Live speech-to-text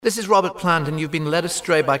This is Robert Plant, and you've been led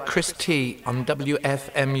astray by Chris T on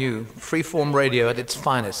WFMU, freeform radio at its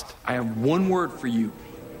finest. I have one word for you.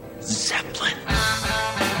 Zeppelin.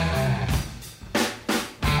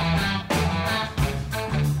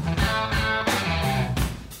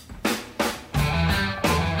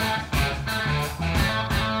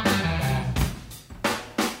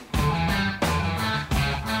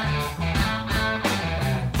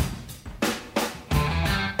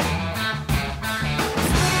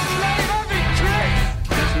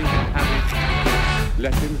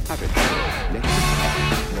 Let him have it. Let him have it.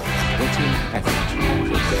 Let him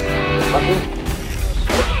have it.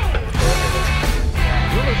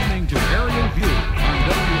 You're listening to Aerial View on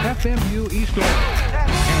WFMU East Orange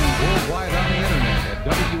and worldwide on the internet at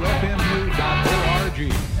WFMU.org.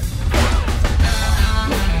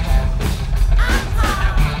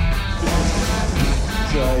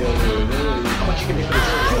 How much you give me for this?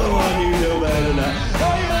 Oh, you know better than that.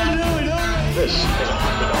 This is $100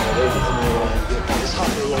 This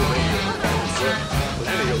 $100 with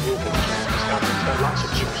any of your local cans. It's got lots of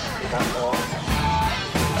juice. You got more.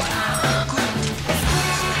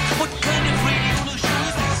 What kind of radio show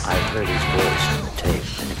is this? I heard his voice on the tape,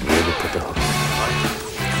 and it really put the hook in my heart.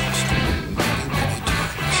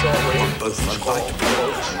 Shortwave, both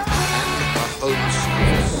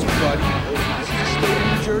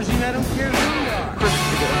New Jersey, and I don't care who you are. Chris, to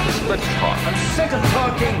get honest, let's talk. I'm sick of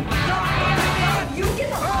talking. You get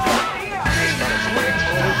the hell out of here!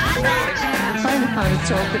 I know how to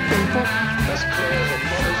talk to people. That's clear as a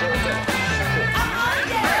mother's earth.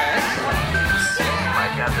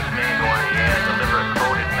 I got this man going here to deliver a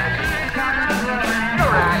coded message.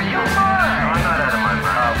 You're out of your mind! No, I'm not out of my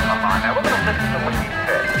mind. Oh, come on now, we're going to listen to what he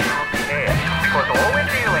said. Yeah, because all we're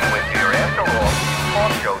dealing with here, after all, is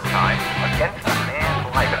talk show time against a man's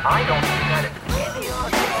life, and I don't see that as any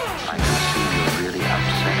other. I can see you're really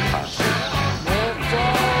upset about this.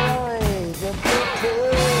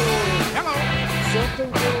 Hello.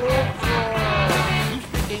 Something to live for. You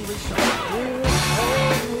speak English, sir?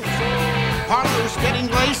 Parlor's getting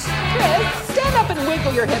lace. Chris, stand up and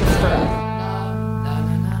wiggle your hips for us.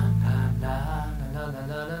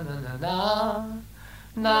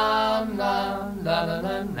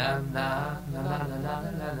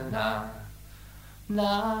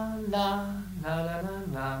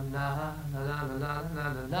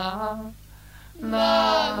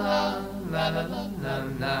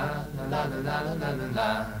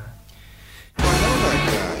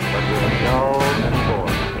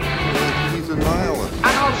 He's a nihilist.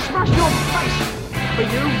 And I'll smash your face for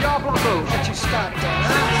you, Diablo. Let you stop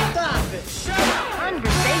that. Stop it. Shut up.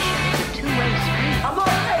 Conversation is a two-way street. I'm all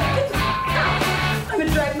right. Get the out. I'm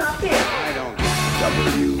gonna drag my pin. I don't get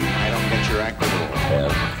W. I don't get your act at all.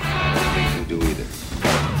 I don't think you do either. I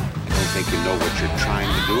don't think you know what you're trying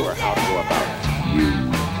to do or how to go about it.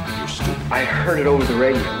 You're stupid. I heard it over the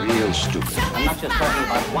radio. Real stupid. I'm not just talking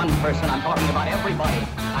about one person, I'm talking about everybody.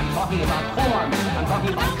 I'm talking about forms, I'm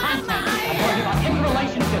talking about content, I'm talking about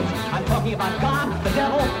interrelationships, I'm talking about God, the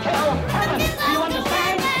devil, hell, heaven. Do you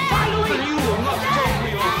understand? Finally! You will not take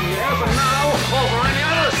me on the air from now over any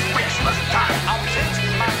other spaceless time. I'll pitch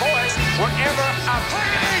my voice wherever I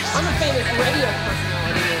please. I'm a famous radio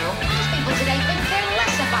personality now. People today think they're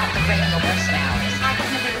less about the radio personalities. I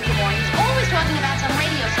couldn't agree with you more. He's always talking about some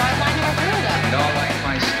radio stars I never heard of. You don't like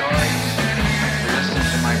my stories? Listen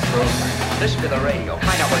to my program. Listen to the radio.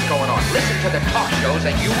 Find out what's going on. Listen to the talk shows,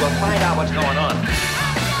 and you will find out what's going on.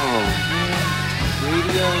 Oh,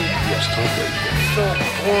 radio? Yes, talk radio. So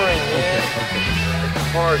boring, man. It's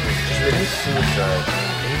hard. Just really suicide.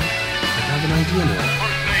 I have an idea now.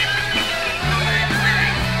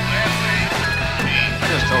 I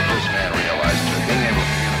just hope this man realizes that being able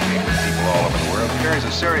to communicate with people all over the world carries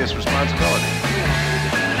a serious responsibility.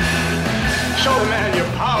 Show the man your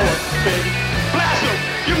power, baby. Blast him.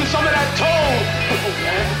 Give him some of that tone.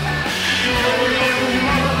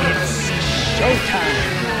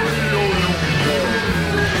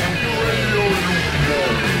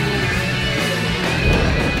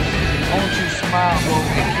 Won't you smile, go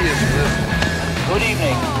kiss listen. Good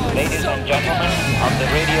evening, ladies and gentlemen of the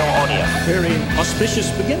radio audience. Very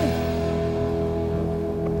auspicious beginning.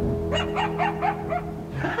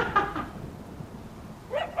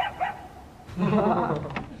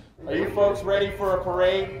 Are you folks ready for a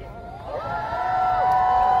parade?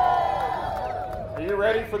 Are you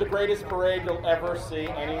ready for the greatest parade you'll ever see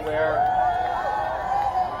anywhere?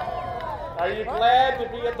 Are you glad to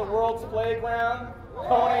be at the world's playground,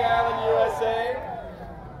 Coney Island, USA?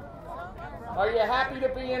 Are you happy to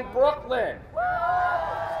be in Brooklyn?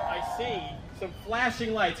 I see some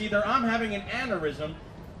flashing lights. Either I'm having an aneurysm,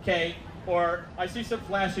 okay, or I see some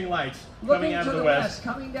flashing lights Looking coming out to of the the west.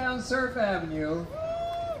 coming down Surf Avenue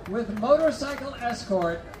with motorcycle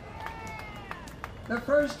escort, the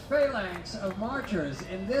first phalanx of marchers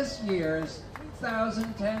in this year's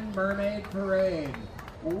 2010 Mermaid Parade.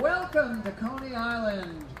 Welcome to Coney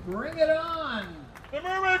Island. Bring it on! The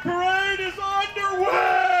Mermaid Parade is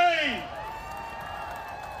underway!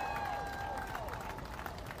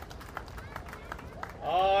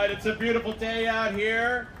 Oh, and it's a beautiful day out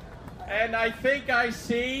here. And I think I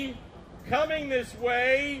see, coming this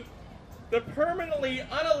way, the permanently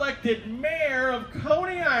unelected mayor of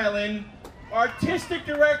Coney Island, artistic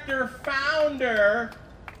director, founder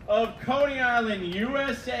of Coney Island,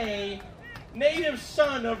 USA, native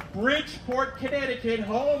son of Bridgeport, Connecticut,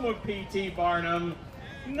 home of P.T. Barnum,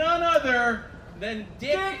 none other than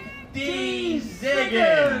Dick D.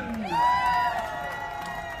 Ziggin.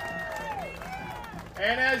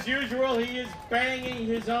 And as usual, he is banging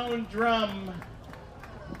his own drum.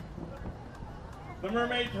 The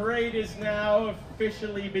Mermaid Parade is now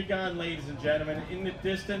officially begun, ladies and gentlemen. In the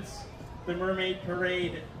distance, the Mermaid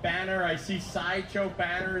Parade banner. I see sideshow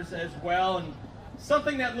banners as well, and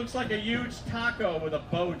something that looks like a huge taco with a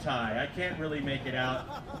bow tie. I can't really make it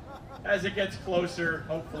out. As it gets closer,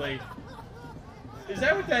 hopefully. Is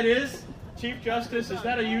that what that is, Chief Justice? Is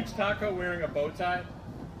that a huge taco wearing a bow tie?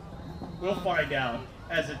 We'll find out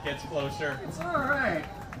as it gets closer. It's all right.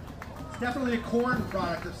 It's definitely a corn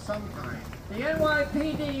product of some kind. The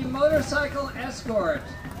NYPD motorcycle escort.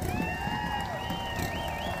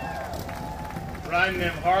 Riding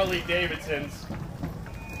them Harley Davidsons.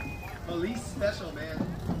 Police special, man.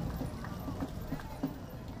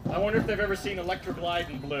 I wonder if they've ever seen Electra Glide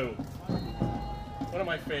in Blue. One of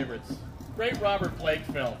my favorites. Great Robert Blake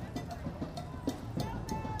film.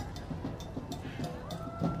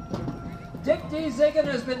 Dick D. Ziggin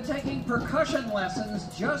has been taking percussion lessons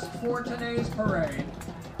just for today's parade.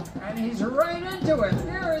 And he's right into it.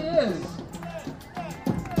 There he is.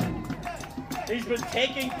 He's been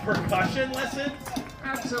taking percussion lessons?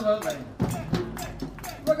 Absolutely.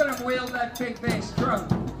 Look at him wield that big bass drum.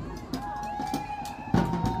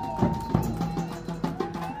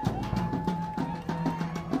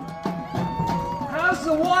 How's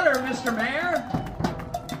the water, Mr. Mayor?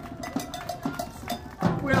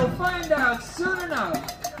 We'll find out soon enough.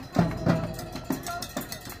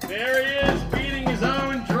 There he is, beating his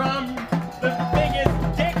own drum. The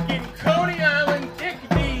biggest dick in Coney Island, Dick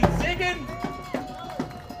D. Ziggin.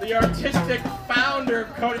 The artistic founder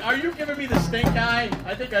of Coney. Are you giving me the stink eye?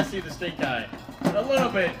 I think I see the stink eye. A little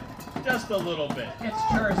bit. Just a little bit. It's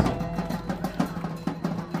Jersey.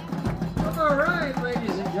 All right,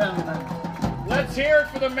 ladies and gentlemen. Let's hear it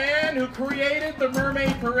for the man who created the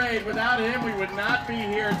Mermaid Parade. Without him, we would not be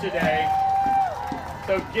here today.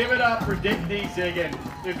 So give it up for Dick D. Ziggin.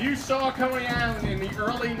 If you saw Coney Island in the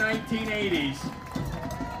early 1980s,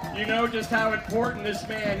 you know just how important this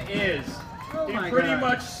man is. Oh He my pretty God.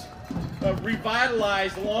 much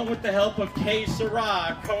revitalized, along with the help of Kay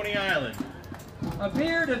Sarah, Coney Island. A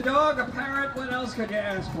beard, a dog, a parrot, what else could you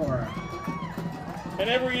ask for? And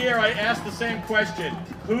every year I ask the same question,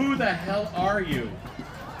 who the hell are you?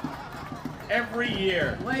 Every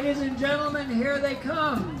year. Ladies and gentlemen, here they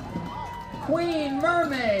come. Queen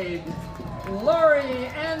Mermaid, Laurie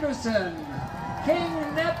Anderson, King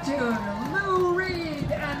Neptune, Lou Reed,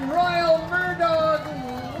 and Royal Murdog,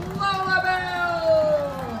 Lola Bell.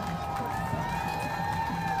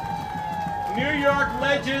 New York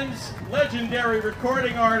legends, legendary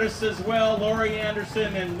recording artists as well. Laurie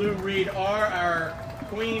Anderson and Lou Reed are our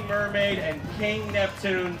Queen Mermaid and King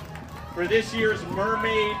Neptune for this year's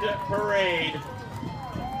Mermaid Parade.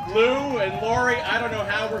 Lou and Laurie, I don't know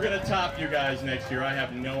how we're going to top you guys next year. I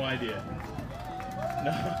have no idea.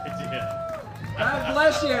 No idea. God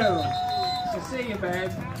bless you. Good to see you,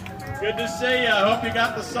 babe. Good to see you. I hope you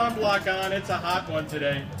got the sunblock on. It's a hot one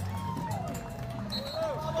today.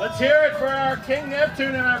 Let's hear it for our King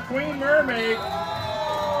Neptune and our Queen Mermaid.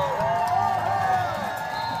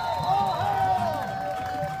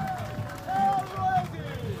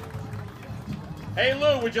 Hey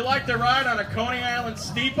Lou, would you like to ride on a Coney Island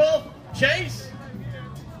steeple chase?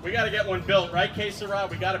 We got to get one built, right, Kay Sarah?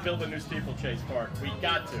 We got to build a new steeplechase park. We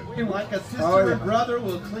got to. Like a sister and brother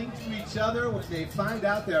will cling to each other when they find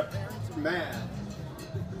out their parents are mad.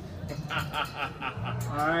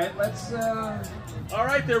 All right, let's... All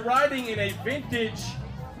right, they're riding in a vintage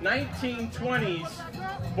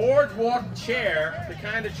 1920s boardwalk chair, the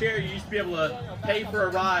kind of chair you used to be able to pay for a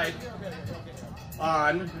ride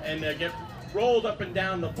on and get rolled up and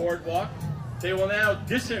down the boardwalk. They will now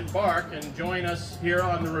disembark and join us here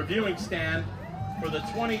on the reviewing stand for the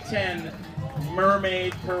 2010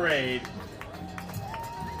 Mermaid Parade.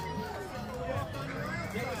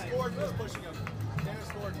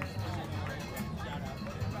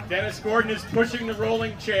 Dennis Gordon is pushing the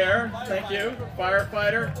rolling chair. Thank you,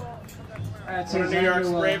 firefighter. That's One of his New York's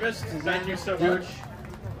annual- bravest. his Thank you so annual much.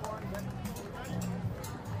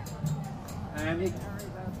 And he...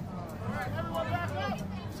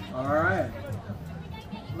 All right.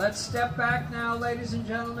 Let's step back now, ladies and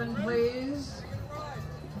gentlemen, please.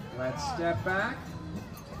 Let's step back.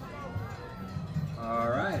 All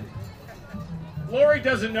right. Lori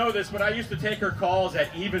doesn't know this, but I used to take her calls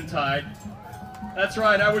at Eventide. That's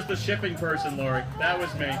right, I was the shipping person, Lori. That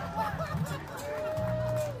was me.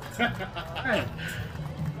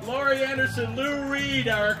 Laurie Anderson, Lou Reed,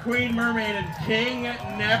 our Queen Mermaid, and King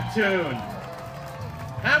Neptune.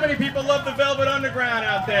 How many people love the Velvet Underground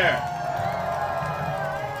out there?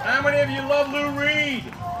 How many of you love Lou Reed?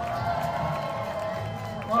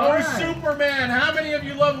 Superman. How many of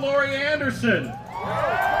you love Laurie Anderson?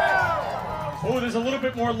 Oh, there's a little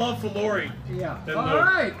bit more love for Laurie than All Lou.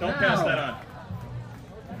 right, Don't now, pass that on.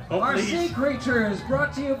 Oh, our please. Sea Creatures,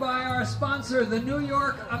 brought to you by our sponsor, the New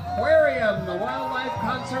York Aquarium, the Wildlife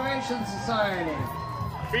Conservation Society.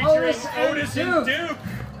 Featuring Otis and Duke.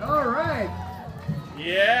 All right.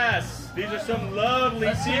 Yes, these are some lovely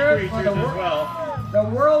Let's sea hear it for creatures the as well. The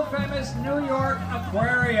world famous New York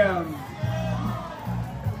Aquarium.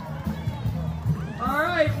 All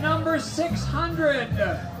right, number 600.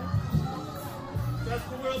 That's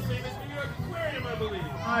the world famous New York Aquarium, I believe.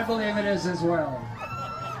 I believe it is as well.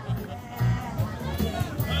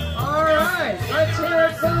 All right, let's hear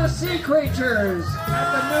it for the Sea Creatures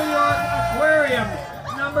at the New York Aquarium,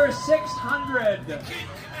 number 600.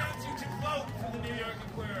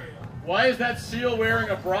 Why is that seal wearing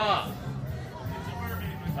a bra?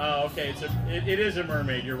 Oh, okay. It is a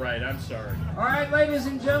mermaid. You're right. I'm sorry. All right, ladies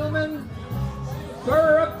and gentlemen,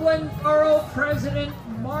 Brooklyn Borough President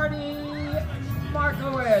Marty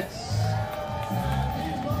Markowitz.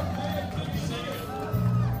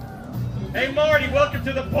 Hey, Marty, welcome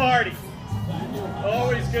to the party.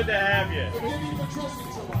 Always good to have you.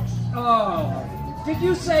 Oh, did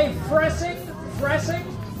you say Fressing? Fressing?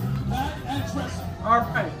 All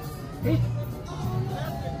right.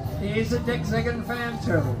 He's a Dick Ziggin fan,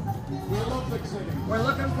 too. We're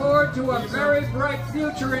looking forward to a very bright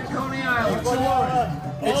future in Coney Island.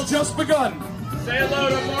 It's just begun. Say hello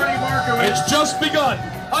to Marty Markowitz. It's just begun.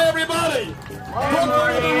 Hi, everybody.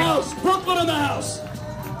 Brooklyn in the house. Brooklyn in the house.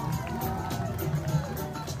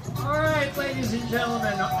 All right, ladies and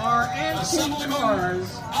gentlemen, our antique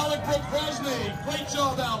cars. Alec Brooke-Presney. Great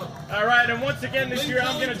job, Alec. All right, and once again this year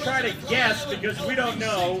I'm going to try to guess because we don't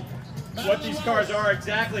know what these cars are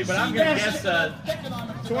exactly, but I'm going to guess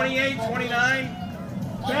 28, 29,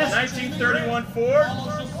 1931 Ford.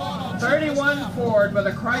 31 Ford with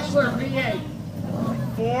a Chrysler V8.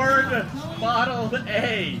 Ford Model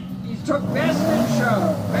A. He took Best in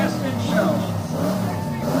Show. Best in Show.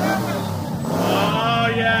 Oh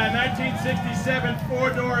yeah, 1967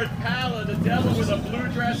 four-door Impala, the devil with a blue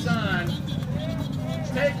dress on.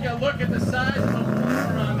 Take a look at the size of the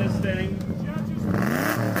floor on this thing.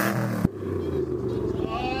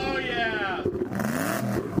 Oh yeah.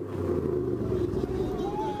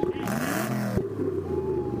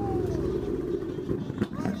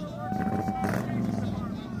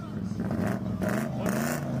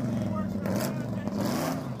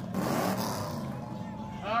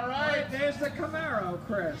 All right, there's the Camaro,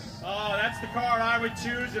 Chris. Oh, that's the car I would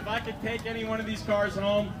choose if I could take any one of these cars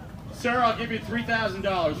home. Sir, I'll give you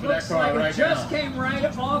 $3,000 for that Looks car like right it just now. came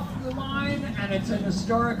right off the line, and it's an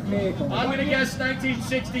historic vehicle. I'm going to guess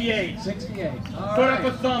 1968. 68. All Put right. up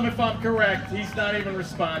a thumb if I'm correct. He's not even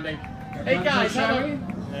responding. Hey Runs guys, a how Chevy?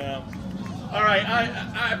 about... Yeah. All right,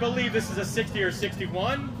 I believe this is a 60 or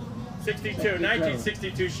 61? 62.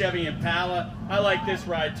 1962 Chevy Impala. I like this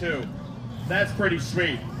ride too. That's pretty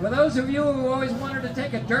sweet. For those of you who always wanted to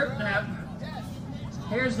take a dirt nap,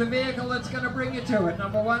 here's the vehicle that's going to bring you to it.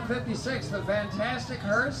 Number 156, the fantastic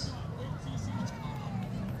hearse.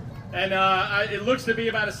 And it looks to be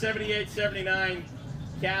about a 78, 79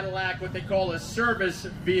 Cadillac, what they call a service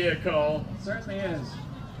vehicle. It certainly is.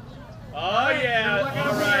 Oh yeah, You're looking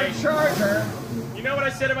all for right. your Charger. You know what I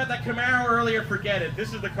said about that Camaro earlier? Forget it.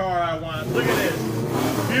 This is the car I want. Look at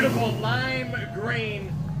this. Beautiful lime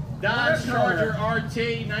green Dodge Charger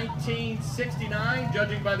RT 1969,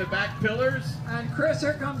 judging by the back pillars. And Chris,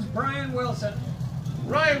 here comes Brian Wilson.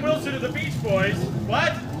 Brian Wilson of the Beach Boys.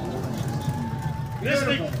 What? This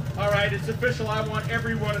thing. All right, it's official. I want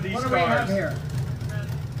every one of these What do cars. we have here?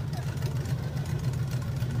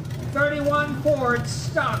 1931 Ford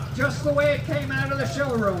stock, just the way it came out of the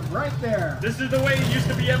showroom, right there. This is the way you used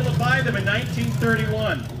to be able to buy them in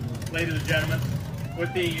 1931, ladies and gentlemen,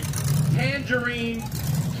 with the tangerine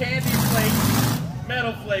candy flake,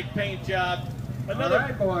 metal flake paint job. Another, all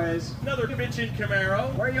right, boys. Another bitchin'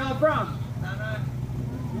 Camaro. Where y'all from?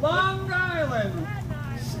 Long Island.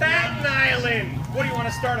 Staten Island. What do you want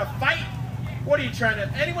to start a fight? What are you trying to?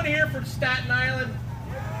 Anyone here from Staten Island?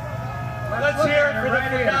 Let's hear it for the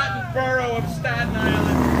forgotten borough of Staten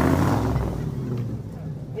Island.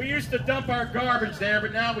 We used to dump our garbage there,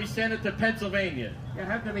 but now we send it to Pennsylvania. You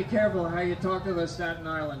have to be careful how you talk to the Staten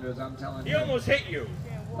Islanders, I'm telling you. He almost hit you.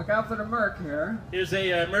 Look out for the Merc here. Here's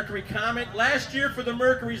a Mercury Comet. Last year for the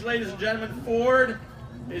Mercuries, ladies and gentlemen, Ford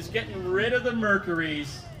is getting rid of the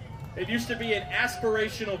Mercuries. It used to be an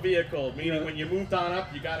aspirational vehicle, meaning when you moved on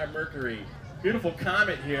up, you got a Mercury. Beautiful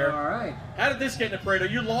Comet here. All right. How did this get in the parade? Are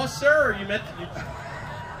you lost, sir, or you meant to...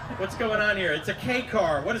 What's going on here? It's a K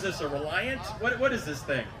car. What is this, a Reliant? What is this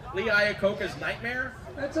thing? Lee Iacocca's Nightmare?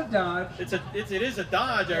 It's a Dodge. It is a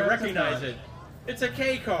Dodge. Yeah, I recognize it. It's a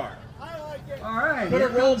K car. All right. Put a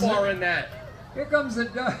roll bar in that. Here comes the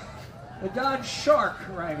Dodge Shark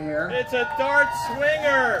right here. It's a Dart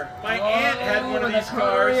Swinger. My aunt had one of these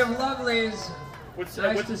cars. Of lovelies.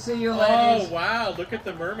 Nice to see you, Oh, ladies. wow. Look at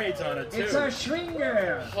the mermaids on it, too. It's a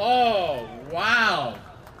Schwinger. Oh, wow.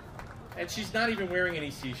 And she's not even wearing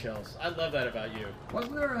any seashells. I love that about you.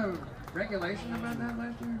 Wasn't there a regulation about that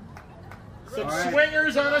last year? Some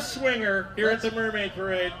swingers on a swinger here at the Mermaid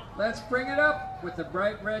Parade. Let's bring it up with the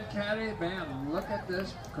bright red caddy. Man, look at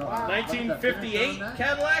this car. 1958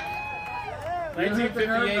 Cadillac?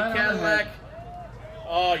 1958 Cadillac.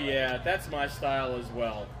 Oh, yeah. That's my style as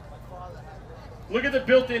well. Look at the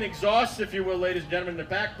built-in exhaust, if you will, ladies and gentlemen. The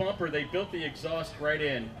back bumper, they built the exhaust right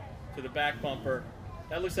in to the back bumper.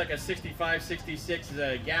 That looks like a 65, 66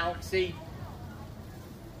 Galaxy.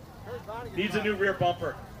 Needs a new rear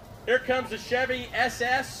bumper. Here comes the Chevy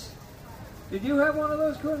SS. Did you have one of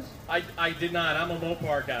those, Chris? I did not. I'm a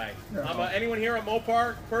Mopar guy. No. Anyone here a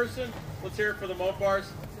Mopar person? Let's hear it for the Mopars.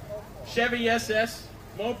 Chevy SS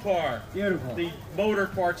Mopar. Beautiful. The motor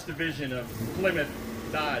parts division of Plymouth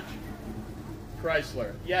Dodge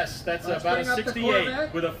Chrysler. Yes, that's about a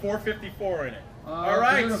 68 with a 454 in it. All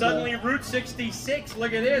right, beautiful. Suddenly Route 66.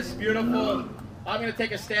 Look at this. Beautiful. I'm going to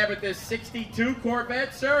take a stab at this 62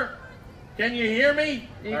 Corvette, sir. Can you hear me?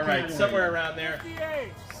 All right, somewhere around there.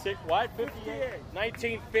 58. What? 58.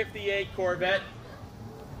 1958 Corvette.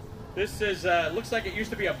 This is looks like it used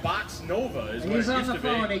to be a Box Nova. Is what it used to be. He's on the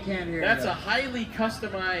phone. He can't hear. That's a highly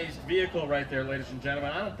customized vehicle right there, ladies and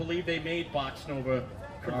gentlemen. I don't believe they made Box Nova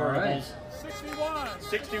convertibles.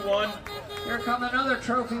 61. Here come another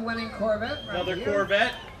trophy-winning Corvette. Another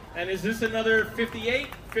Corvette. And is this another 58,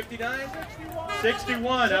 59?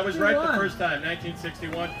 61. I was right the first time,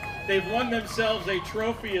 1961. They've won themselves a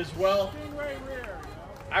trophy as well.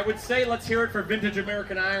 I would say let's hear it for Vintage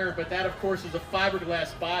American Iron, but that, of course, is a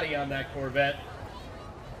fiberglass body on that Corvette.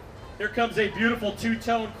 Here comes a beautiful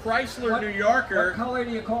two-tone Chrysler New Yorker. What color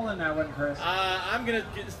do you call in that one, Chris? I'm going to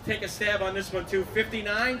take a stab on this one, too.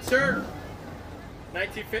 59, sir?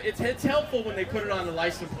 1950. It's helpful when they put it on the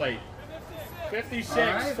license plate. 56,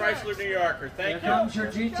 right. Chrysler New Yorker. Thank you. Here comes your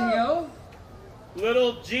GTO.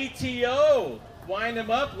 Little GTO. Wind him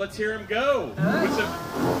up. Let's hear him go.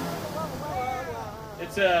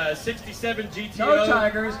 It's a 67 GTO. Go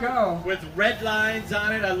Tigers, go. With red lines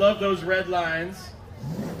on it. I love those red lines.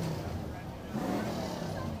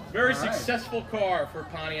 Very successful car for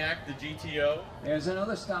Pontiac, the GTO. There's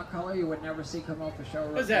another stock color you would never see come off the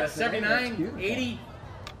showroom. What is that, a 79, 80?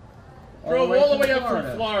 Drove all the way up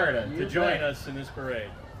from Florida to join us in this parade.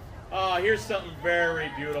 Oh, here's something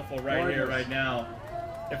very beautiful right here, right now.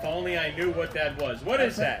 If only I knew what that was. What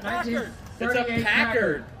is that? It's a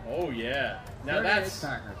Packard. Oh, yeah. Now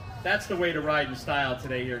that's the way to ride in style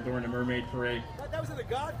today here during the Mermaid Parade. That was in the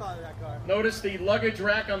Godfather, that car. Notice the luggage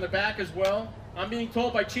rack on the back as well. I'm being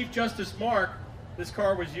told by Chief Justice Mark this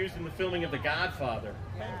car was used in the filming of The Godfather.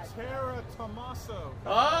 Pantera Tomaso.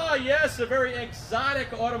 Ah, yes, a very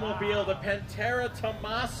exotic automobile, the Pantera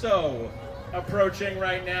Tomaso, approaching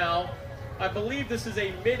right now. I believe this is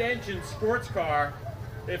a mid-engine sports car.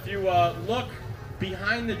 If you look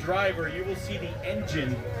behind the driver, you will see the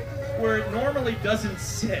engine where it normally doesn't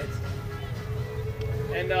sit.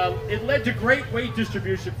 And it led to great weight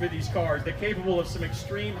distribution for these cars. They're capable of some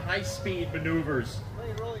extreme high-speed maneuvers.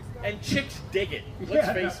 And chicks dig it,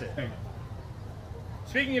 let's face it.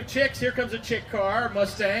 Speaking of chicks, here comes a chick car,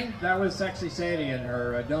 Mustang. That was Sexy Sadie and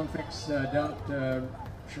her don't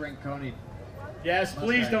shrink Coney. Yes,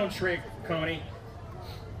 please don't shrink Coney.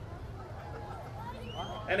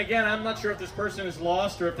 And again, I'm not sure if this person is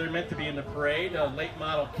lost or if they're meant to be in the parade. A late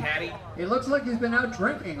model caddy. He looks like he's been out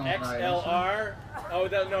drinking all night. XLR. Oh,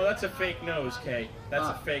 no, that's a fake nose, Kay. That's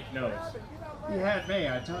a fake nose. He had me,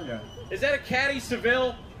 I tell you. Is that a caddy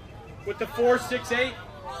Seville with the 468?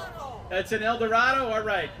 That's an Eldorado? All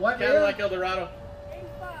right. What Cadillac Eldorado.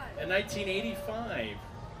 In 1985.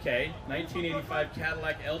 Okay, 1985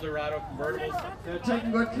 Cadillac Eldorado convertibles. They're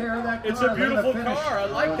taking good care of that car. It's a beautiful car. I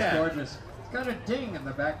like that. It's gorgeous. It's got a ding in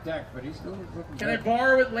the back deck, but he's still looking Can I good.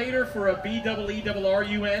 borrow it later for a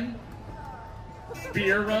BEERRUN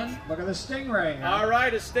beer run? Look at the Stingray. Huh? All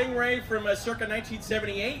right, a Stingray from circa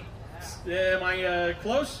 1978. Am I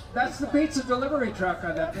close? That's the pizza delivery truck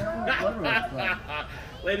on that delivery truck.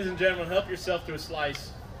 Ladies and gentlemen, help yourself to a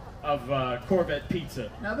slice of Corvette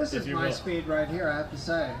pizza. Now this is my speed right here, I have to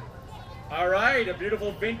say. All right, a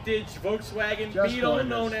beautiful vintage Volkswagen Just Beetle gorgeous.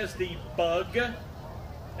 known as the Bug.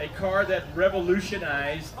 A car that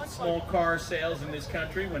revolutionized small car sales in this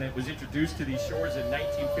country when it was introduced to these shores in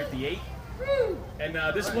 1958. And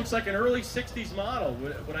this looks like an early 60s model.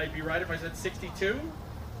 Would I be right if I said 62?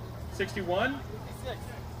 61?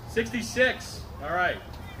 66. All right.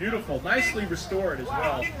 Beautiful. Nicely restored as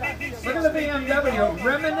well. Look at the BMW,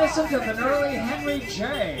 reminiscent of an early Henry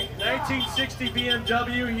J. 1960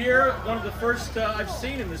 BMW here. One of the first I've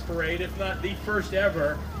seen in this parade, if not the first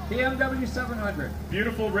ever. BMW 700.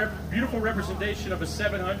 Beautiful representation of a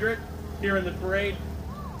 700 here in the parade.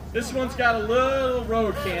 This one's got a little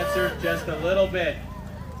road cancer, just a little bit.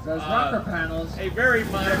 Those rocker panels. A very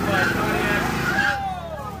modified Pontiac.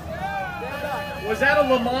 Was that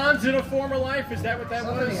a Le Mans in a former life? Is that what that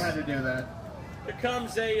Somebody was? had to do that. Here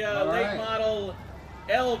comes a All late right. model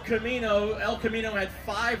El Camino. El Camino had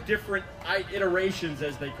 5 different iterations,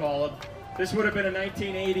 as they call them. This would have been a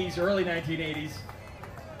 1980s, early 1980s.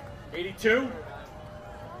 82?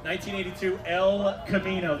 1982 El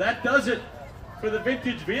Camino. That does it for the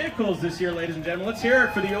vintage vehicles this year, ladies and gentlemen. Let's hear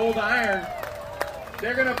it for the Old Iron.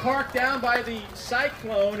 They're going to park down by the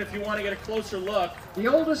Cyclone if you want to get a closer look. The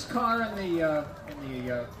oldest car in the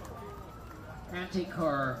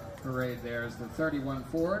anti-car parade there is the 31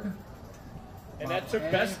 Ford. And that took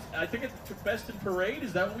best, I think it took best in parade,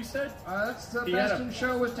 is that what we said? That's the He had best a- in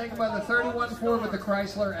show was taken by the 31 Ford with the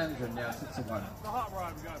Chrysler engine. Yes, it's the one.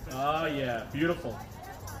 Oh, yeah, beautiful.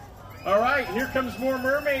 All right, here comes more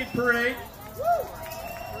Mermaid Parade.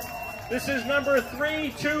 This is number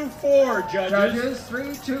 324, judges. Judges,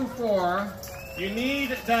 324. You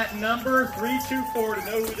need that number 324 to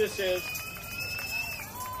know who this is.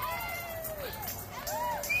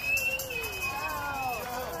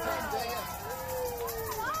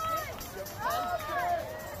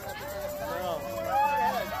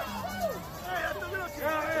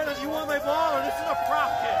 You want my ball, or this is a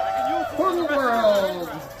prop kit? I can use For the world,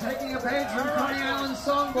 taking a page from Coney Island's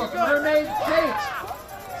songbook, Mermaid Kate.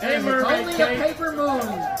 Hey, Says Mermaid it's only Kate. a paper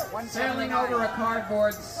moon sailing over a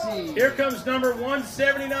cardboard sea. Here comes number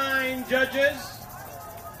 179, judges.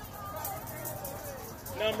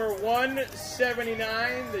 Number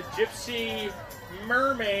 179, the Gypsy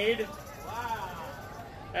Mermaid.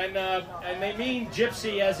 And they mean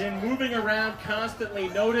gypsy as in moving around constantly.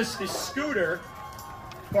 Notice the scooter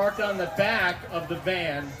parked on the back of the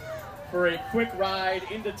van for a quick ride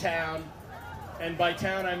into town. And by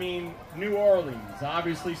town, I mean New Orleans.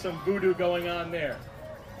 Obviously some voodoo going on there.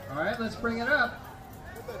 All right, let's bring it up.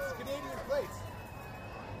 It's Canadian plates.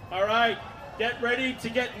 All right, get ready to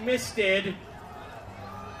get misted. Get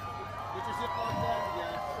your zip lock down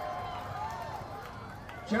again.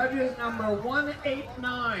 Judges number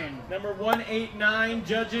 189. Number 189,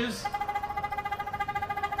 judges.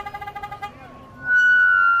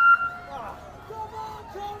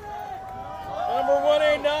 Number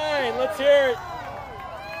 189, let's hear it.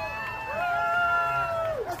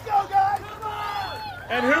 Let's go, guys!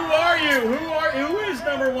 And who are you? Who is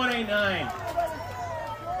number 189?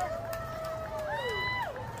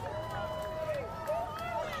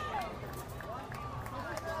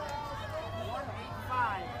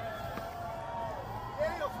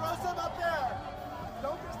 Daniel, throw some up there.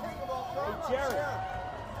 Don't just take them all. Throw them up. Jerry. Share.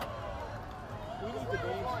 We need the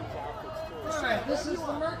names of these outfits too. All right, this is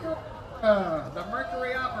the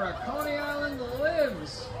Mercury Opera. Coney Island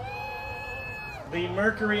lives. The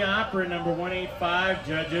Mercury Opera, number 185,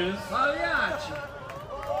 judges. Pagliacci.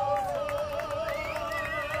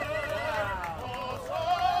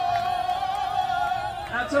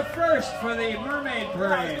 That's a first for the Mermaid I was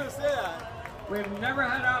Parade. going to say that. We've never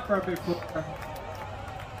had opera before.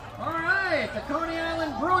 All right, the Coney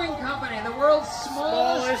Island Brewing Company, the world's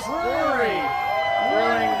smallest brewery.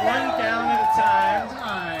 Brewing 1 gallon at a time.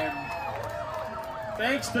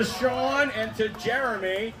 Thanks to Sean and to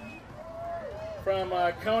Jeremy from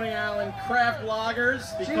Coney Island Craft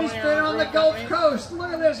Lagers. She's been on the Gulf Coast.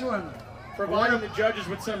 Look at this one. Providing the judges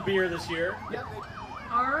with some beer this year. Yep.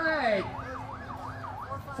 All right.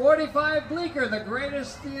 45 Bleecker, the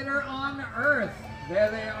greatest theater on earth. There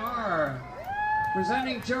they are.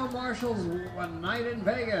 Presenting Joe Marshall's One Night in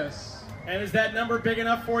Vegas. And is that number big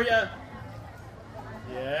enough for you?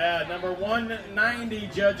 Yeah, number 190,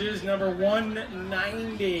 judges. Number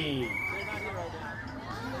 190.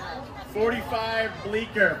 45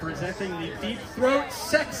 Bleecker, presenting the Deep Throat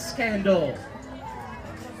Sex Scandal.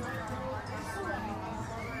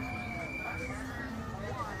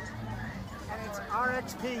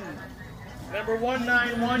 RXP. Number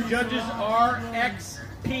 191, judges RXP.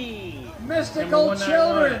 Mystical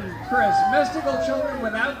Children, Chris. Mystical Children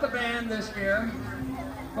without the band this year,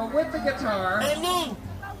 but with the guitar. Hey, Lou,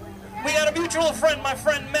 we got a mutual friend, my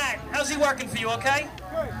friend Matt. How's he working for you, okay?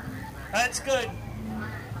 Good. That's good.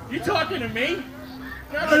 You talking to me?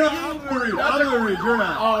 No, I'm gonna read. I'm gonna read. You're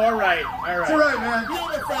not. Oh, all right. All right. It's all right, man. You know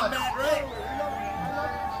my friend Matt, right?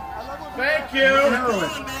 Thank you. Come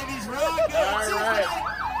on, babies. We're all good. All right.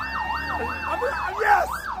 Yes!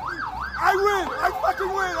 I win! I fucking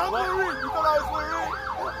win! I'm gonna win! You thought I was gonna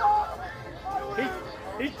win?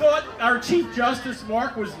 He thought our Chief Justice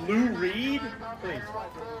Mark was Lou Reed? Please.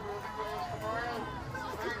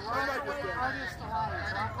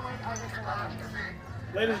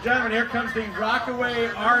 Ladies and gentlemen, here comes the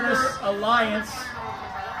Rockaway Artists Alliance.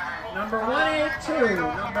 Number 182.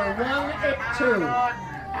 Number 182.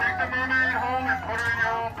 Take the money home and put it in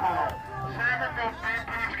your own pool. Save it for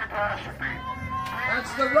BP's catastrophe.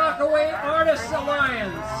 That's the Rockaway Artists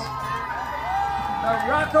Alliance. The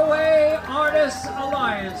Rockaway Artists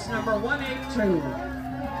Alliance, number 182.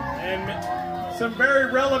 And some very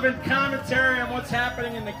relevant commentary on what's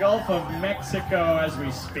happening in the Gulf of Mexico as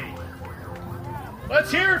we speak.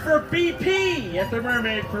 Let's hear it for BP at the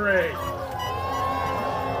Mermaid Parade.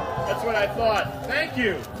 That's what I thought. Thank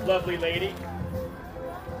you, lovely lady.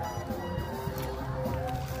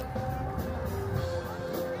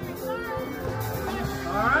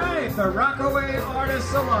 All right, the Rockaway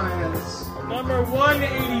Artists Alliance. Number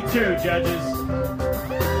 182, judges.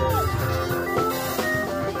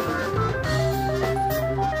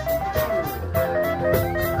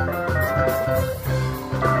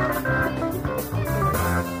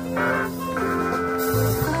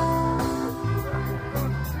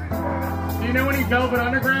 Do you know any Velvet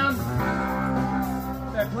Underground?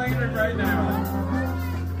 They're playing it right now.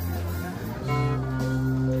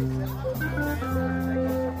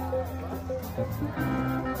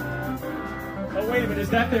 Oh, wait a minute. Is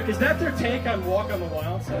that their take on Walk on the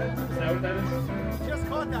Wild Side? Is that what that is? Just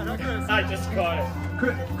caught that, huh, Chris? I just caught it.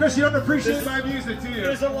 Chris, you don't appreciate my music, do you?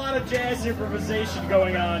 There's a lot of jazz improvisation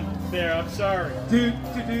going on there. I'm sorry. Dude.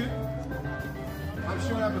 I'm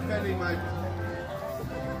sure I'm offending my...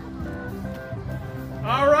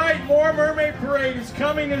 All right, more Mermaid Parade is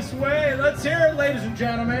coming this way. Let's hear it, ladies and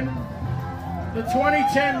gentlemen. The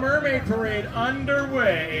 2010 Mermaid Parade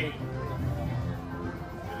underway.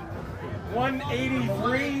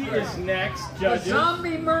 183 is next, judges. The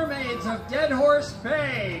Zombie Mermaids of Dead Horse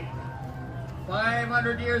Bay.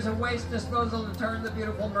 500 years of waste disposal to turn the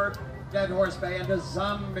beautiful Dead Horse Bay into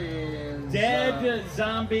zombies. Dead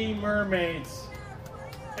zombie mermaids.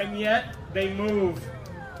 And yet, they move.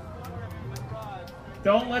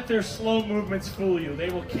 Don't let their slow movements fool you. They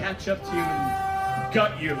will catch up to you and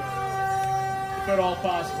gut you, if at all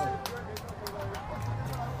possible.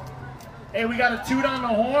 Hey, we got a toot on the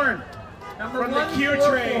horn from the Q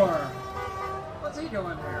train. What's he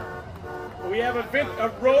doing here? We have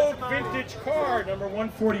a Rogue vintage car, number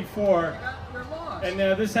 144. You're lost. And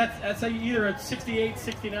that's either a 68,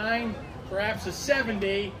 69, perhaps a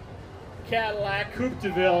 70 Cadillac Coupe de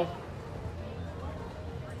Ville.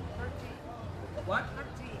 What?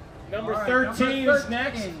 Number All right, 13 number is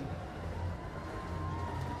next.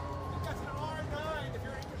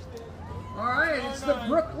 All right, it's the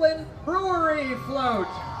Brooklyn Brewery float.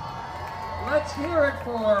 Let's hear it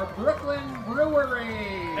for Brooklyn Brewery.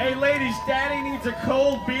 Hey, ladies, Daddy needs a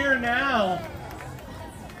cold beer now.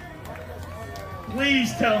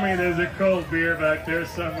 Please tell me there's a cold beer back there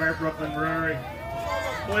somewhere, Brooklyn Brewery.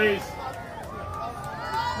 Please.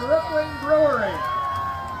 Brooklyn Brewery.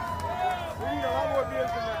 We need a lot more beers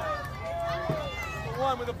than that. The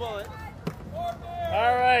one with a bullet.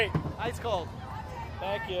 All right. Ice cold.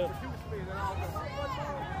 Thank you.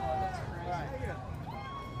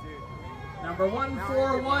 Number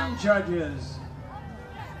 141 judges.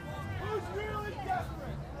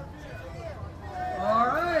 All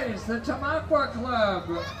right, it's the Tamaqua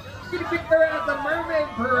Club. We're at the Mermaid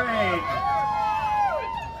Parade.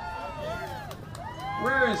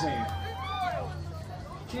 Where is he?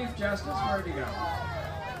 Chief Justice, where'd he go?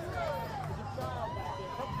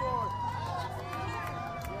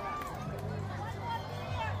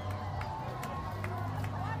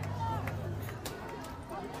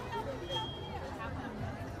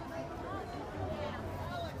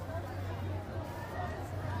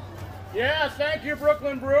 Yeah, thank you,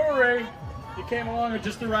 Brooklyn Brewery. You came along at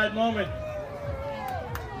just the right moment.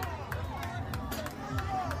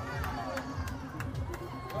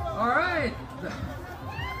 All right.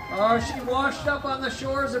 Oh, she washed up on the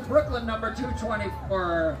shores of Brooklyn, number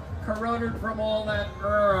 224, corroded from all that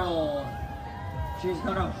Earl. She's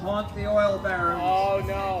gonna haunt the oil barons. Oh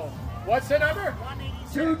no. What's the number?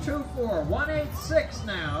 224, 186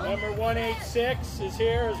 now. Number 186 is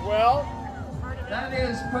here as well. That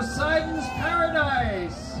is Poseidon's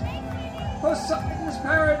Paradise. Poseidon's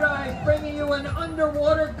Paradise, bringing you an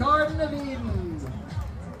underwater Garden of Eden.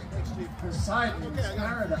 Poseidon's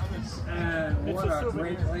Paradise, and what a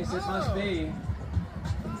great place it must be.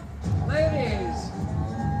 Ladies.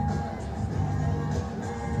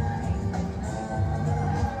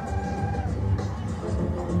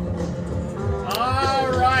 All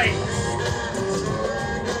right.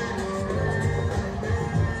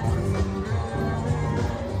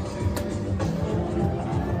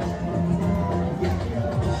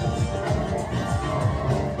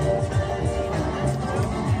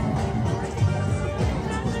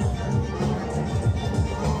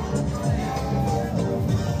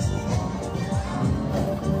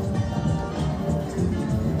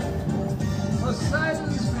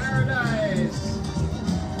 Poseidon's Paradise.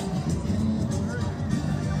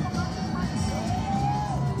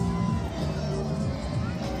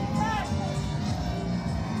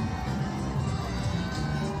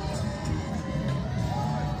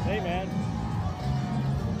 Hey, man.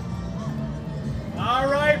 All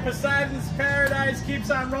right, Poseidon's Paradise keeps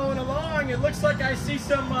on rolling along. It looks like I see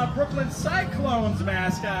some Brooklyn Cyclones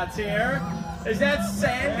mascots here. Is that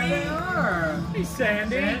Sandy? There they are. Hey,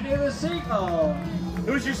 Sandy. Sandy the Seagull.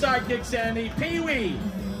 Who's your sidekick, Sandy? Pee-wee.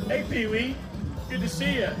 Hey, Pee-wee. Good to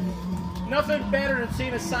see you. Nothing better than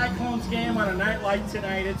seeing a Cyclones game on a night like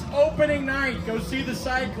tonight. It's opening night. Go see the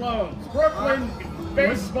Cyclones. Brooklyn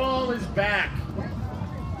baseball is back.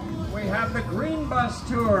 We have the Green Bus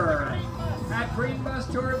Tour at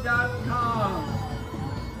greenbustour.com.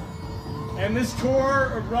 And this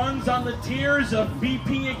tour runs on the tiers of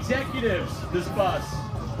BP executives, this bus.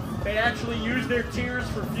 They actually use their tiers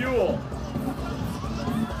for fuel.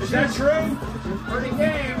 Is that true? Pretty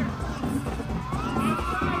game.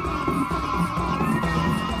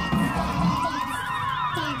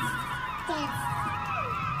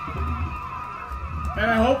 And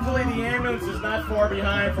hopefully the ambulance is not far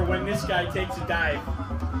behind for when this guy takes a dive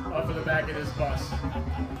off of the back of this bus.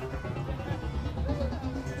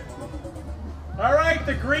 All right,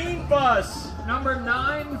 the green bus. Number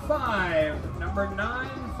 95. Number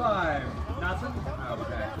 95. Nothing?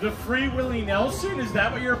 Okay. The Free Willie Nelson? Is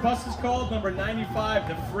that what your bus is called? Number 95,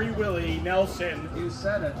 the Free Willie Nelson. You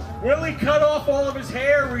said it. Willie cut off all of his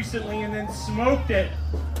hair recently and then smoked it.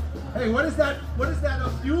 Hey, what is that? What is that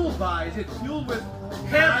fueled by? Is it fueled with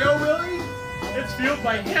hemp? Bio Willie? It's fueled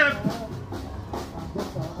by hemp.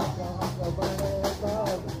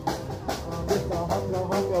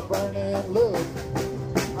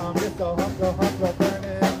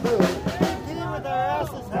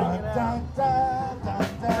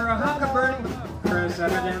 You're a hunk of burning, Chris,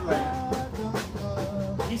 evidently.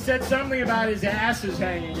 He said something about his ass is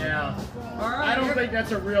hanging out. All right, I don't think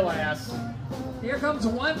that's a real ass. Here comes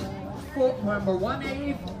number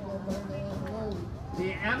 180.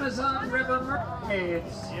 The Amazon River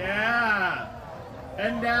Mermaids. Yeah.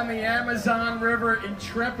 And down the Amazon River,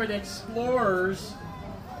 intrepid explorers.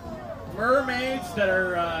 Mermaids that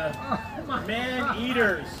are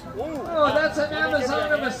man-eaters. Oh, that's an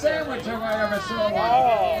Amazon of a sandwich if I ever saw one.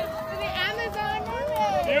 Oh. The Amazon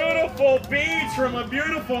Mermaid. Beautiful beach from a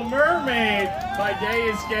beautiful mermaid. My day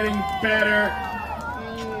is getting better.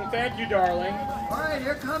 Thank you, darling. All right,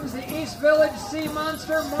 here comes the East Village Sea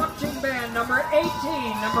Monster Marching Band, number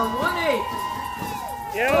 18, number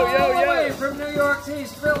 18. All the way from New York's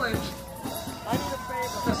East Village. I need a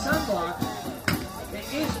favor. The sunblock. The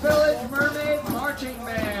East Village Mermaid Marching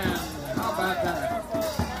Band. How about that?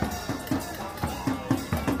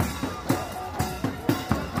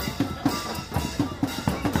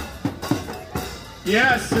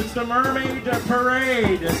 Yes, it's the Mermaid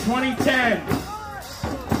Parade 2010.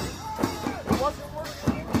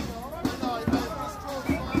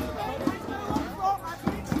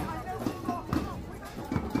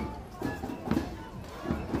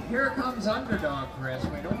 here comes Underdog, Chris.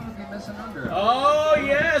 We don't want to be missing Underdog. Oh,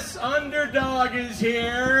 yes, Underdog is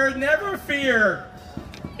here. Never fear.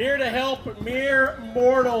 Here to help mere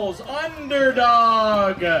mortals.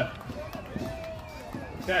 Underdog.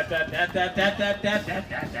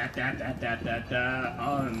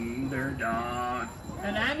 Underdog.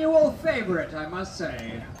 An annual favorite, I must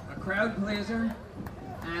say. A crowd pleaser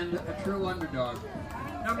and a true underdog.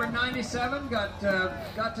 Number 97 got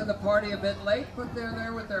to the party a bit late, but they're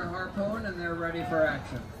there with their harpoon and they're ready for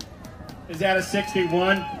action. Is that a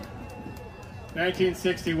 61?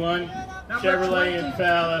 1961 Chevrolet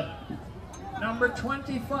Impala. Number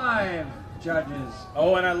 25, judges.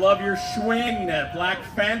 Oh, and I love your Schwinn, Black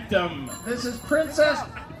Phantom. This is Princess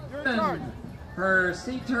her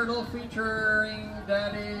sea turtle featuring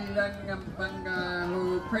Daddy Dangabunga,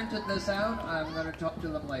 who printed this out. I'm going to talk to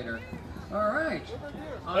them later. All right.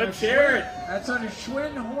 Let's hear it. That's on a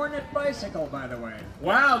Schwinn Hornet bicycle, by the way.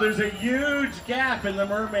 Wow, there's a huge gap in the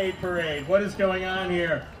Mermaid Parade. What is going on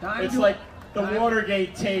here? It's like the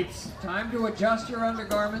Watergate tapes. Time to adjust your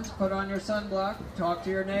undergarments, put on your sunblock, talk to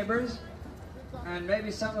your neighbors, and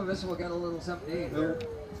maybe some of us will get a little something to eat. It's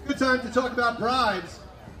a good time to talk about bribes.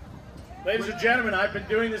 Ladies and gentlemen, I've been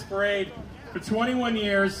doing this parade for 21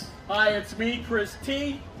 years. Hi, it's me, Chris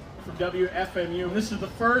T. from WFMU. And this is the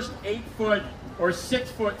first 8-foot or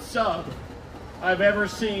 6-foot sub I've ever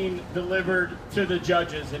seen delivered to the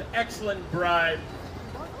judges. An excellent bribe.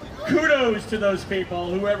 Kudos to those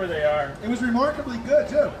people, whoever they are. It was remarkably good,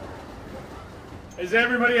 too. Is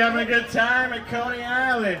everybody having a good time at Coney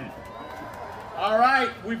Island? All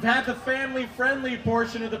right, we've had the family-friendly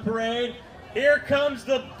portion of the parade. Here comes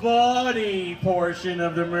the bawdy portion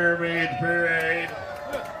of the Mermaid Parade.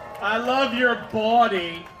 I love your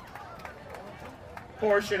bawdy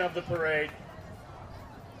portion of the parade.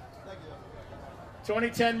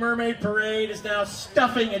 2010 Mermaid Parade is now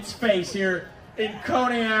stuffing its face here in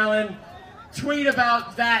Coney Island. Tweet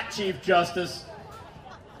about that, Chief Justice.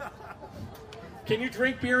 Can you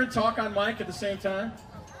drink beer and talk on mic at the same time?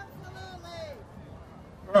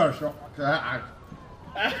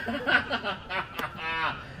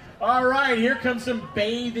 All right, here comes some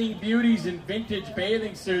bathing beauties in vintage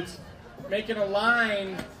bathing suits making a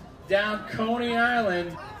line down Coney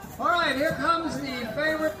Island. All right, here comes the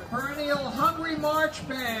favorite perennial Hungry March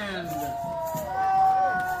Band.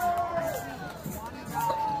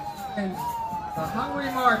 And the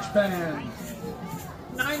Hungry March Band.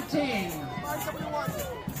 19.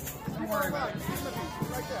 Don't worry about it.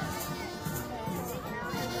 Right there.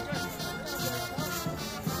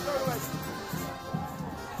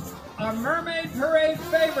 A Mermaid Parade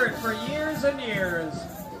favorite for years and years,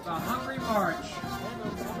 the Hungry March.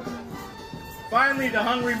 Finally, the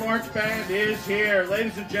Hungry March Band is here.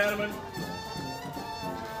 Ladies and gentlemen,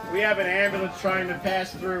 we have an ambulance trying to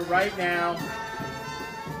pass through right now.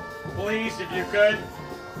 Please, if you could,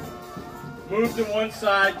 move to one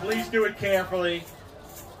side. Please do it carefully.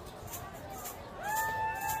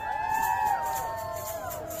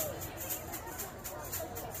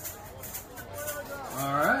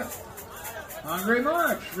 All right. Hungry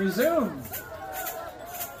March, resume.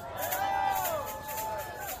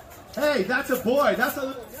 Hey, that's a boy. That's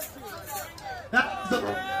a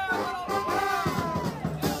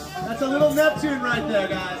little Neptune right there,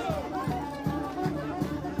 guys.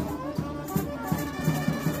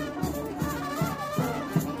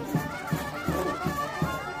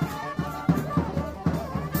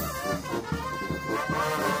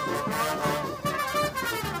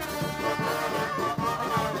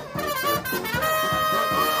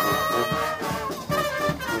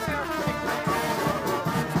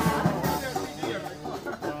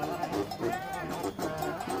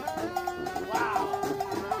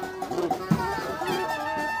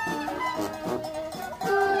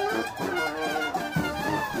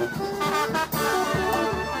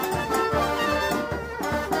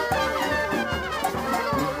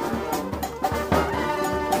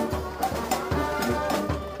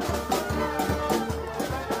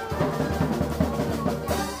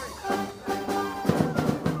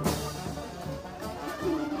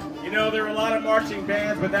 There are a lot of marching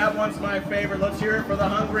bands, but that one's my favorite. Let's hear it for the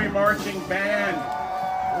Hungry Marching Band.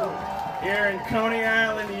 Here in Coney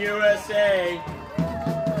Island, USA,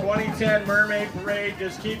 2010 Mermaid Parade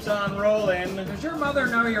just keeps on rolling. Does your mother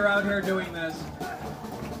know you're out here doing this?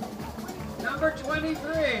 Number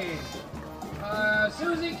 23,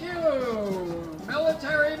 Susie Q,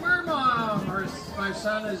 military mermom. My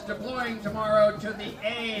son is deploying tomorrow to the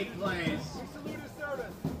A place.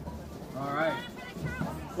 All right.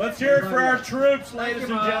 Let's hear it for our troops, ladies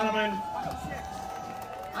and gentlemen.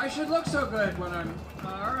 I should look so good when I'm...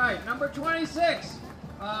 All right, number 26.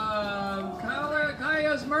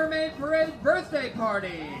 Kaya's Mermaid Parade birthday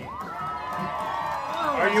party.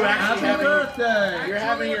 Oh, Are you actually having birthday? You're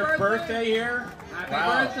having your birthday here?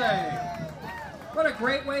 Happy birthday. What a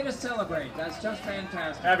great way to celebrate. That's just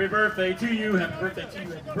fantastic. Happy birthday to you. Happy birthday to you.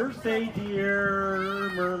 Happy birthday,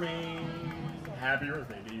 dear mermaid. Happy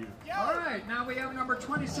birthday to you. All right, now we have number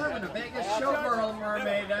 27, a Vegas showgirl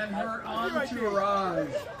mermaid and her entourage.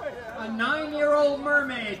 A 9-year-old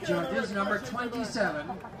mermaid, judges, number 27.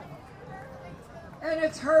 And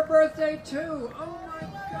it's her birthday, too. Oh, my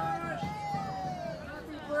gosh.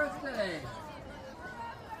 Happy birthday.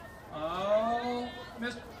 Oh,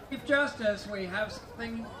 Mr. Chief Justice, we have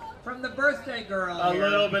something from the birthday girl A here.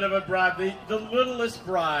 little bit of a bribe. The littlest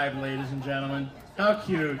bribe, ladies and gentlemen. How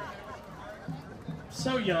cute.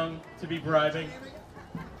 So young to be bribing.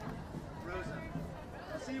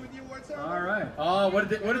 All right. Oh, what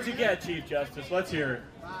did you get, Chief Justice? Let's hear it.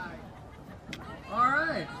 All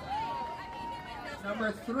right.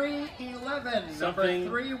 Number 311. Something-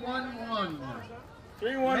 Number 311.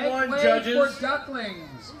 311, Make way judges. for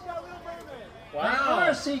ducklings. Wow. They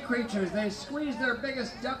are sea creatures. They squeeze their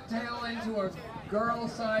biggest ducktail into a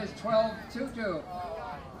girl-sized 12 tutu.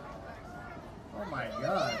 Oh my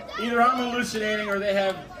God. Either I'm hallucinating or they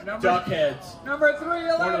have duck heads. Number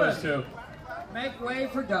 311. One of those two. Make way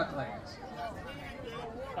for ducklings.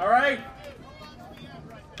 All right.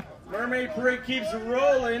 Mermaid Parade keeps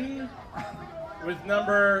rolling with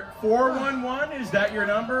number 411. Is that your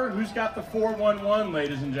number? Who's got the 411,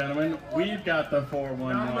 ladies and gentlemen? We've got the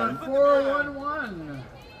 411. Number 411.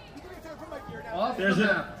 Off There's the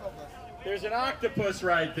a- map. There's an octopus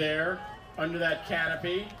right there under that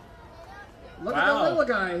canopy. Look at the little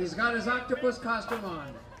guy. He's got his octopus costume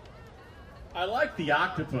on. I like the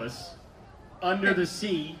octopus under the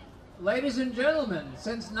sea. Ladies and gentlemen,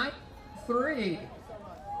 since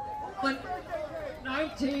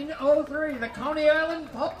 1903, the Coney Island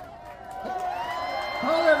Polar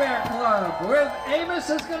Bear Club, with Amos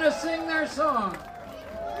is going to sing their song.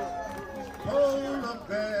 Polar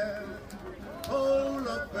bear,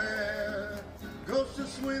 goes to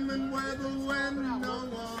swimming where the wind no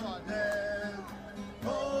one dares.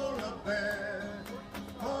 Polar bear,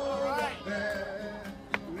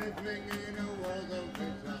 living in a world of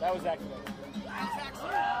bizarre. That was excellent.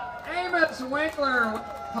 Amos Winkler with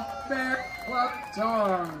Polar Bear Club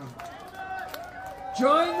song.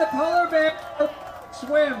 Join the Polar Bear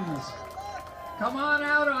Swims. Come on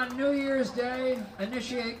out on New Year's Day,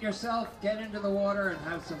 initiate yourself, get into the water, and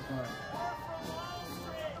have some fun.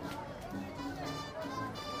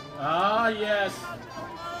 Ah, yes.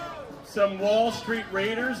 Some Wall Street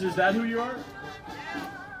Raiders. Is that who you are?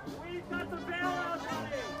 We got the bailout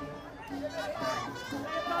money.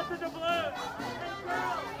 They got the doubloon.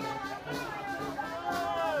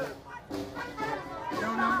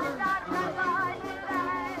 No number?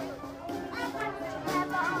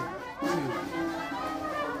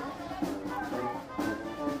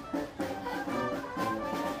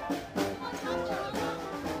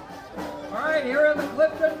 All right, here are the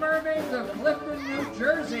Clifton Mermaids of Clifton, New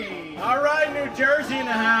Jersey. All right, New Jersey in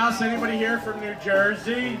the house. Anybody here from New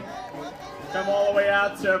Jersey? Come all the way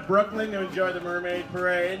out to Brooklyn to enjoy the Mermaid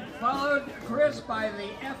Parade. Followed, Chris, by the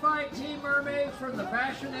FIT Mermaids from the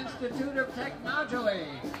Fashion Institute of Technology.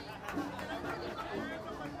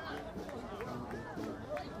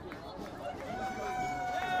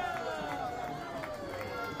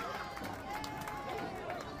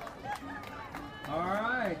 All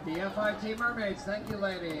right, the FIT Mermaids. Thank you,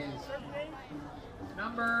 ladies.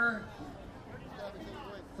 Number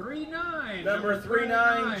 39. Number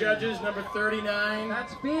 39, judges. Number 39.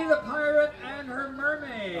 That's Bee the Pirate and her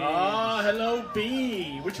mermaid. Ah, hello,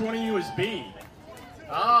 B. Which one of you is B?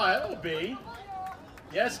 Ah, hello, B.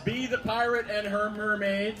 Yes, B the Pirate and her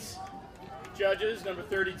mermaids. Judges, number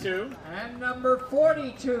 32. And number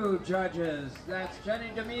 42, judges. That's Jenny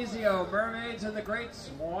Demizio, Mermaids in the Great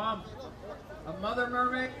Swamp. A mother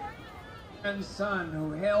mermaid and son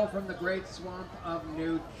who hail from the Great Swamp of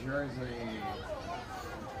New Jersey.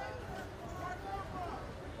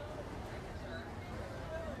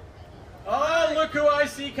 Oh, look who I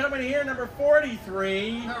see coming here, number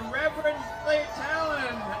 43. The Reverend Billy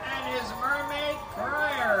Talon and his mermaid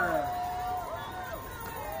crier.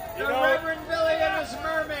 The Reverend Billy and his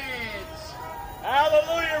mermaids.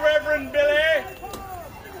 Hallelujah, Reverend Billy.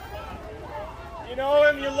 You know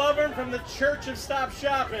him, you love him from the Church of Stop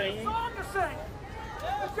Shopping. Song to sing.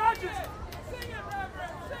 The judges. Sing it,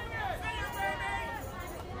 Reverend. Sing it. Sing it, mermaid.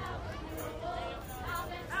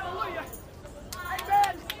 Hallelujah.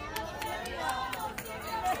 Amen.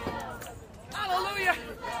 Hallelujah.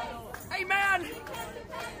 Amen.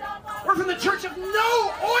 We're from the Church of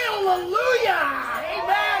No Hallelujah!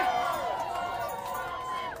 Amen!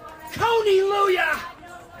 Coney-luya!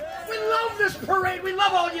 We love this parade. We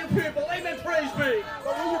love all you people. Amen. Praise be.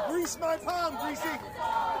 But will you grease my palm, Greasy?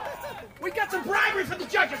 We got some bribery for the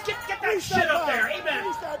judges. Get that shit up there. Amen.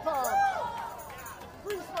 Grease that palm.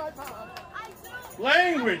 Grease my palm.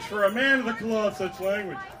 Language for a man of the cloth, such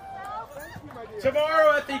language.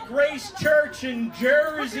 Tomorrow at the Grace Church in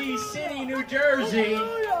Jersey City, New Jersey,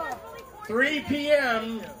 3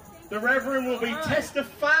 p.m., the Reverend will be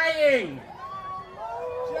testifying.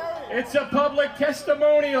 It's a public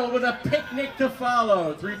testimonial with a picnic to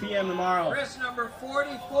follow. 3 p.m. tomorrow. Chris, number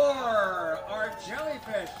 44, our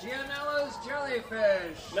jellyfish, Gianello's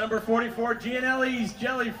jellyfish. Number 44, Gianelli's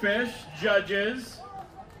jellyfish, judges.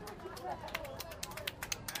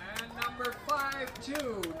 And number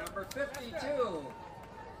 52, number 52,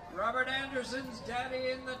 Robert Anderson's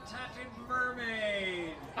Daddy and the Tatted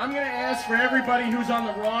Mermaid. I'm going to ask for everybody who's on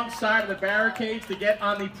the wrong side of the barricades to get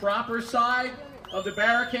on the proper side of the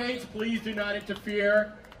barricades. Please do not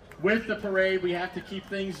interfere with the parade. We have to keep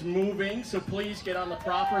things moving, so please get on the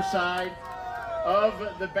proper side of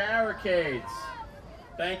the barricades.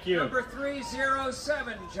 Thank you. Number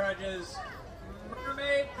 307, judges,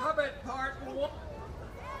 Mermaid Puppet Part 1.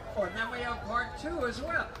 Oh, and then we have Part 2 as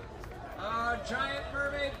well. Giant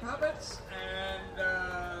mermaid puppets, and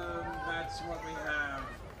that's what we have.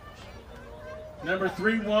 Number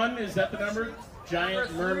 31, is that the number?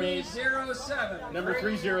 Giant mermaid. 307. Number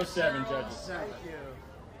 307, judges. Thank you.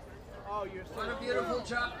 Oh, you're so what a beautiful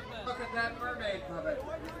job. Look at that mermaid puppet.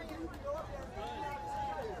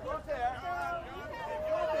 Go up there.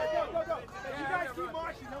 Go. You guys keep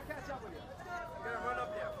marching. He'll catch up with you. You gotta run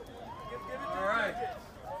up there. Give it to All right.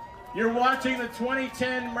 You're watching the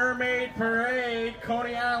 2010 Mermaid Parade,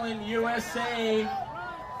 Coney Island, USA.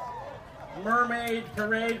 Mermaid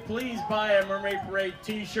Parade. Please buy a Mermaid Parade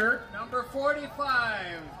t-shirt. Number 45,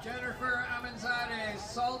 Jennifer Amenzade's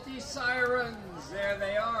Salty Sirens. There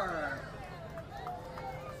they are.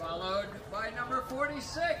 Followed by number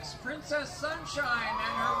 46, Princess Sunshine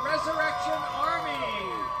and her Resurrection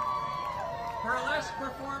Army. Burlesque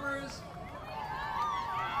performers.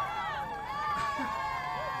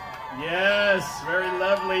 Yes, very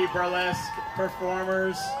lovely burlesque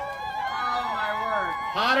performers. Oh my word.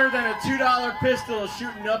 Hotter than a $2 pistol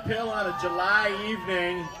shooting uphill on a July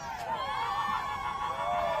evening.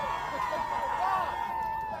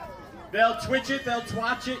 They'll twitch it, they'll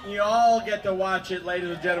twatch it, and you all get to watch it, ladies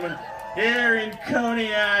and gentlemen, here in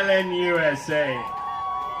Coney Island, USA.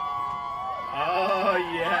 Oh,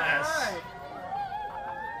 yes.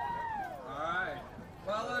 All right.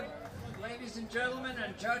 Followed, ladies and gentlemen,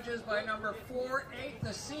 and judges by number 48,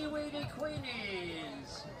 the Seaweedy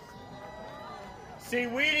Queenies.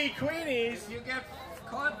 Seaweedy Queenies? If you get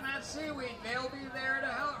caught in that seaweed, they'll be there to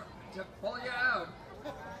help, to pull you out.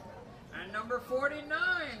 And number 49,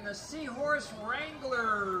 the Seahorse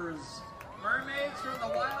Wranglers, mermaids from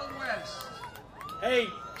the Wild West. Hey,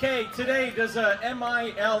 Kay, today does a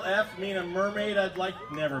MILF mean a mermaid?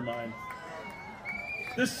 Never mind.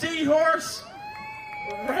 The Seahorse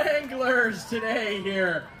Wranglers today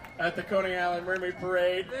here at the Coney Island Mermaid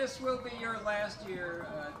Parade. This will be your last year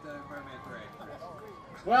at the Mermaid Parade, Chris.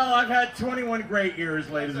 Well, I've had 21 great years,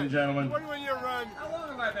 ladies and gentlemen. 21-year run. How long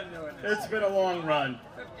have I been doing this? It's been a long run.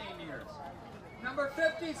 15 years. Number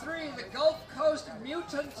 53, the Gulf Coast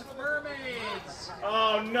Mutant Mermaids.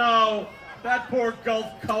 Oh, no. That poor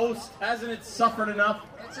Gulf Coast. Hasn't it suffered enough?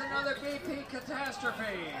 It's another BP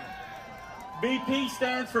catastrophe. BP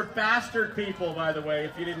stands for bastard people, by the way,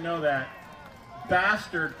 if you didn't know that.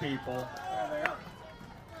 Bastard people. There they are.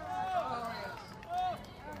 Oh, yes.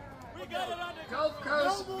 We got it on the Gulf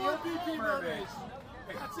Coast no more Mutant BP Mermaids.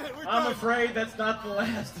 That's it. We're I'm done. afraid that's not the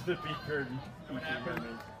last of the BP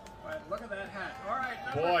mermaids. Look at that hat. All right,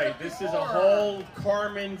 Boy, this is a whole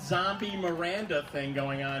Carmen Zombie Miranda thing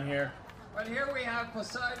going on here. But here we have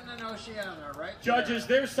Poseidon and Oceana, right? Judges,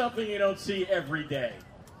 there's something you don't see every day.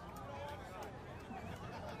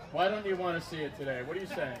 Why don't you want to see it today? What are you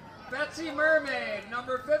saying? Betsy Mermaid,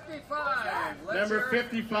 number 55. Number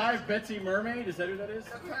 55, Betsy Mermaid? Is that who that is?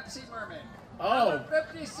 The Pepsi Mermaid. Oh. Number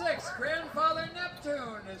 56, Grandfather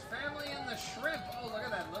Neptune, his family and the shrimp. Oh, look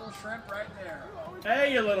at that little shrimp right there.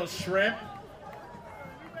 Hey, you little shrimp.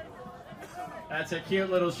 That's a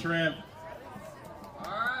cute little shrimp.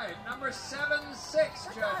 All right, number 76,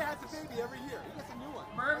 Judge. That guy has a baby every year. He gets a new one.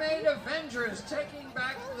 Mermaid Avengers, Taking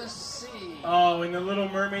Back the Sea. Oh, and the Little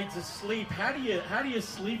Mermaid's asleep. How do you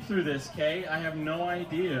sleep through this, Kay? I have no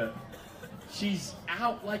idea. She's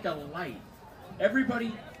out like a light.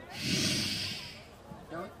 Everybody, shh.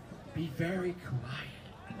 Don't Be very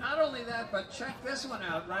quiet. Not only that, but check this one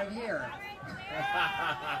out right here.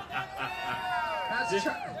 That's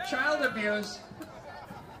child abuse.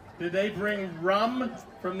 Did they bring rum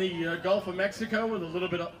from the Gulf of Mexico with a little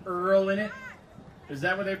bit of Earl in it? Is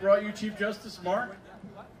that what they brought you, Chief Justice Mark?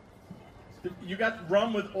 You got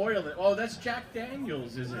rum with oil. Oh, that's Jack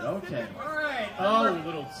Daniels, is it? Okay. All right. Oh, a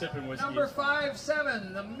little sipping whiskey. Number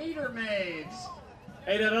 5-7, the Meter Maids.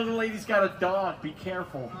 Hey, that other lady's got a dog. Be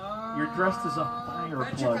careful. You're dressed as a fire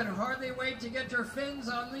Bet plug. you can hardly wait to get your fins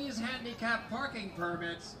on these handicap parking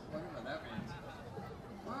permits. Whatever that means.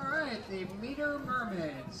 All right, the Meter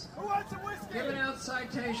Mermaids. Who wants a whiskey? Giving out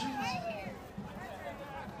citations,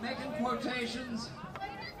 making quotations,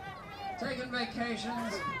 taking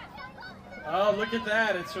vacations. Oh, look at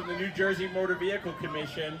that. It's from the New Jersey Motor Vehicle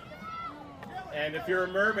Commission. And if you're a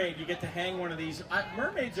mermaid, you get to hang one of these.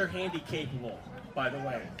 Mermaids are handy capable, by the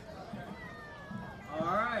way. All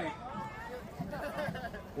right.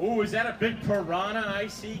 Ooh, is that a big piranha,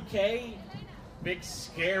 ICK? Big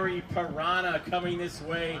scary piranha coming this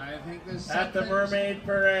way. I think there's at the Mermaid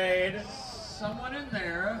Parade. Someone in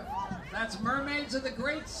there. That's Mermaids of the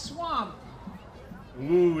Great Swamp.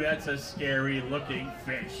 Ooh, that's a scary looking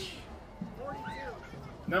fish.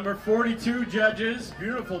 Number 42, judges.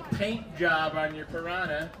 Beautiful paint job on your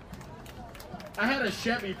piranha. I had a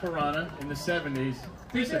Chevy piranha in the 70s.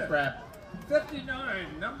 Piece of crap.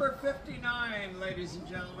 59, number 59, ladies and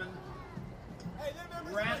gentlemen.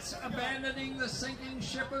 Rats abandoning the sinking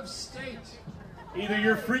ship of state. Either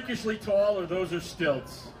you're freakishly tall or those are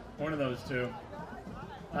stilts. One of those two.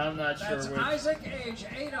 I'm not sure That's which. Isaac, age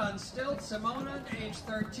 8 on stilts. Simona, age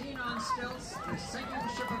 13 on stilts. The sinking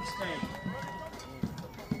ship of state.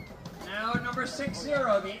 Now number 60,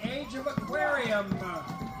 the Age of Aquarium.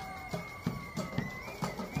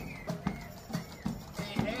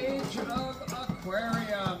 The Age of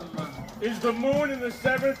Aquarium. Is the moon in the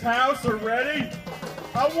 7th house already?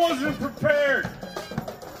 I wasn't prepared.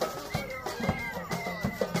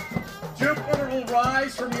 Jupiter will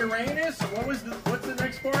rise from Uranus. What's the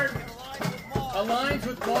next part? Aligns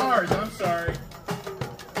with Mars. I'm sorry.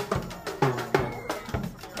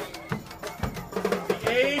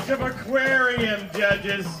 Age of Aquarium,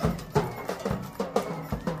 judges.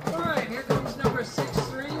 All right, here comes number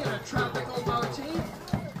 63 in a tropical motif.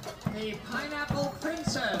 The Pineapple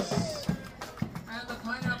Princess. And the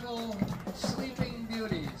Pineapple Sleeping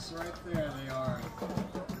Beauties. Right there they are.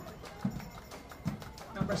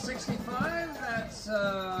 Number 65, that's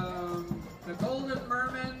the Golden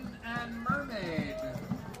Merman and Mermaid.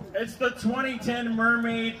 It's the 2010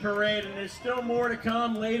 Mermaid Parade, and there's still more to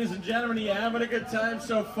come. Ladies and gentlemen, are you having a good time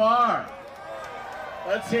so far?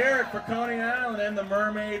 Let's hear it for Coney Island and the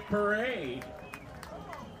Mermaid Parade.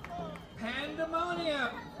 Pandemonium.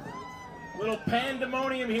 Little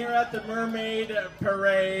pandemonium here at the Mermaid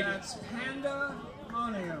Parade. That's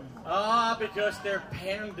pandemonium. Ah, because they're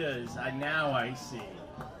pandas. Now I see.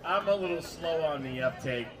 I'm a little slow on the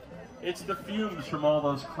uptake. It's the fumes from all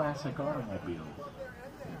those classic automobiles.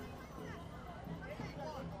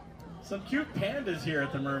 Some cute pandas here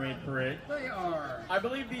at the Mermaid Parade. They are. I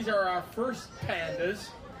believe these are our first pandas.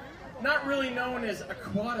 Not really known as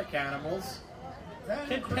aquatic animals.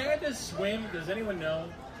 Can pandas swim? Does anyone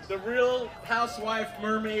know? The Real Housewife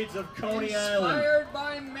Mermaids of Coney Island. Inspired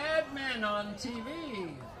by Mad Men on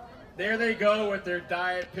TV. There they go with their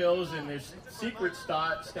diet pills and their secret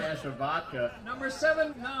stash of vodka. Number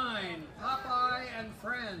 79, Popeye and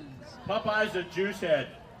Friends. Popeye's a juice head.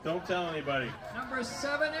 Don't tell anybody. Number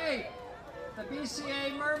 78, the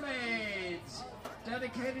BCA Mermaids,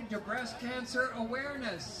 dedicated to breast cancer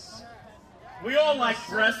awareness. We all like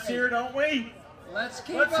breasts here, don't we? Let's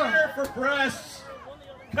hear it for breasts.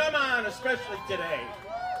 Come on, especially today.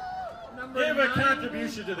 Give a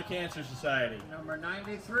contribution to the Cancer Society. Number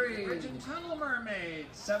 93, Virgin Tunnel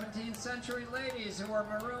Mermaids, 17th century ladies who were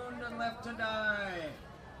marooned and left to die,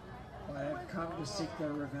 but have come to seek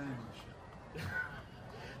their revenge.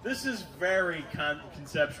 This is very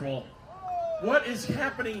conceptual. What is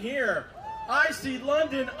happening here? I see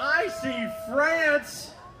London, I see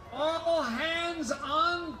France. All hands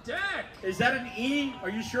on deck. Is that an E? Are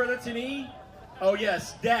you sure that's an E? Oh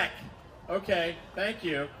yes, deck. Okay, thank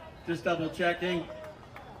you. Just double checking.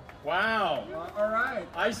 Wow. All right.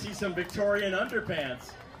 I see some Victorian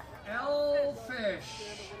underpants. Elfish.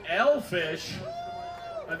 Elfish?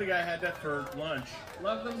 I think I had that for lunch.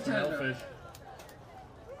 Love them tender. Elfish.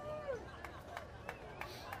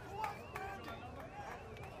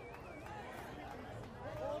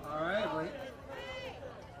 All right, wait.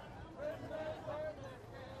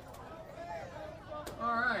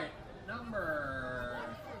 All right, number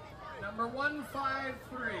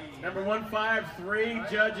 153. Number 153,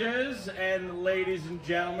 judges and ladies and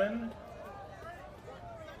gentlemen.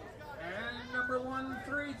 And number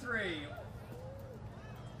 133.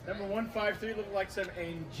 Number 153 look like some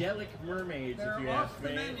angelic mermaids, They're if you off ask the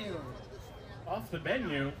me. menu. Off the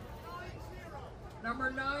menu? Number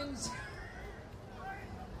 90.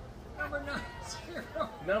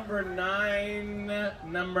 Number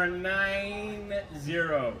 90.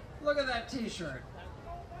 Look at that t-shirt.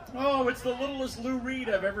 Oh, it's the littlest Lou Reed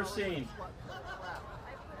I've ever seen.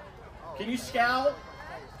 Can you scowl?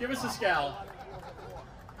 Give us a scowl.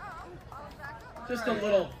 Just a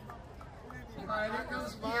little. All right, here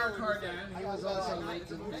comes Pierre Cardin. He was also late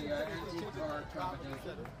to the antique car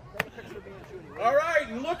competition. All right,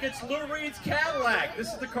 and look, it's Lou Reed's Cadillac.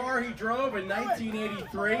 This is the car he drove in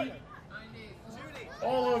 1983.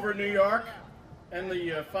 All over New York and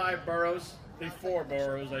the 5 boroughs. The 4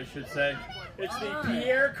 boroughs, I should say. It's the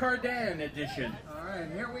Pierre Cardin edition. All right,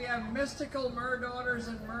 here we have mystical mer daughters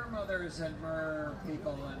and mer mothers and mer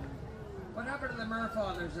people. And what happened to the mer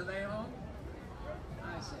fathers? Are they home?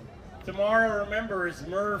 I see. Tomorrow, remember, is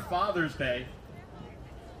Mer Father's Day.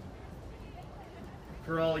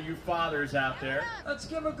 For all you fathers out there. Let's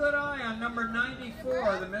give a good eye on number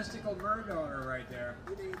 94, the mystical mer daughter right there.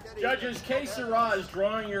 Judges, Kay Sarah is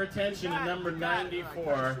drawing your attention to number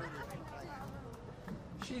 94.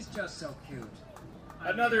 She's just so cute.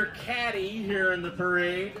 Another caddy here in the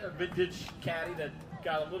parade, a vintage caddy that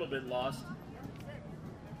got a little bit lost.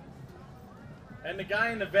 And the guy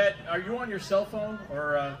in the vet, are you on your cell phone?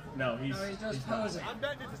 Or, no, he's just posing.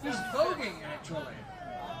 He's voguing, actually.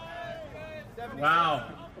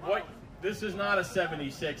 Wow. What? This is not a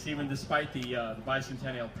 76, even despite the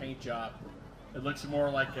bicentennial paint job. It looks more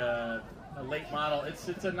like a late model. It's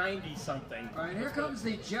a 90-something. All right, here comes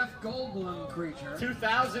the Jeff Goldblum creature.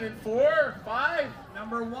 2004, 5,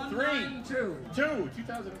 number 192.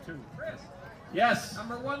 2002. Chris. Yes.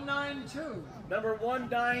 Number 192. Number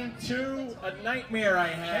 192, a nightmare I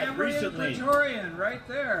had Cambrian recently. Praetorian, right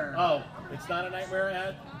there. Oh, it's not a nightmare I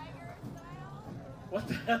had? What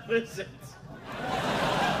the hell is it?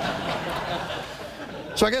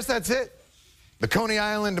 So I guess that's it. The Coney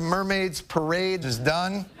Island Mermaids Parade is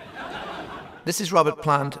done. This is Robert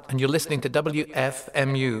Plant, and you're listening to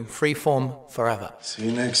WFMU, Freeform Forever. See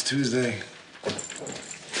you next Tuesday.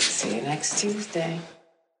 See you next Tuesday.